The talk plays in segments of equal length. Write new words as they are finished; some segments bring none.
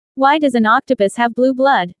Why does an octopus have blue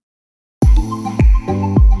blood?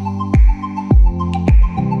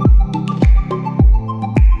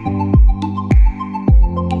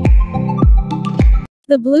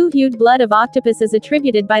 The blue-hued blood of octopus is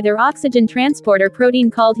attributed by their oxygen transporter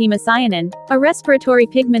protein called hemocyanin, a respiratory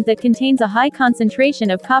pigment that contains a high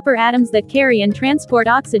concentration of copper atoms that carry and transport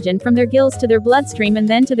oxygen from their gills to their bloodstream and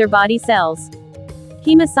then to their body cells.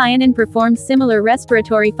 Hemocyanin performs similar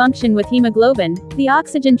respiratory function with hemoglobin, the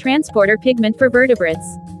oxygen transporter pigment for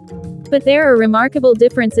vertebrates. But there are remarkable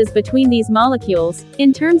differences between these molecules,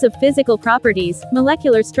 in terms of physical properties,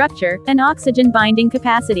 molecular structure, and oxygen binding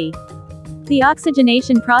capacity. The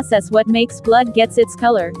oxygenation process what makes blood gets its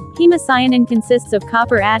color. Hemocyanin consists of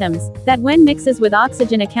copper atoms, that when mixes with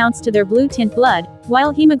oxygen accounts to their blue tint blood,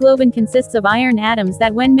 while hemoglobin consists of iron atoms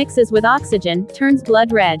that when mixes with oxygen, turns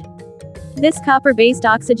blood red. This copper-based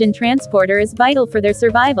oxygen transporter is vital for their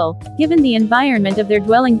survival, given the environment of their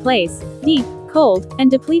dwelling place, deep, cold, and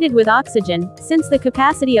depleted with oxygen, since the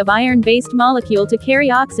capacity of iron-based molecule to carry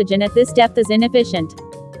oxygen at this depth is inefficient.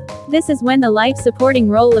 This is when the life-supporting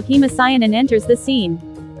role of hemocyanin enters the scene.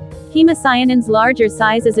 Hemocyanin's larger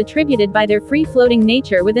size is attributed by their free-floating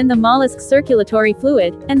nature within the mollusk's circulatory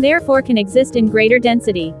fluid, and therefore can exist in greater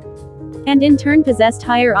density. And in turn possessed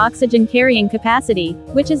higher oxygen carrying capacity,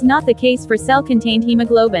 which is not the case for cell-contained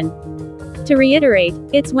hemoglobin. To reiterate,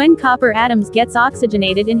 it's when copper atoms gets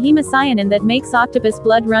oxygenated in hemocyanin that makes octopus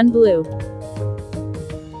blood run blue.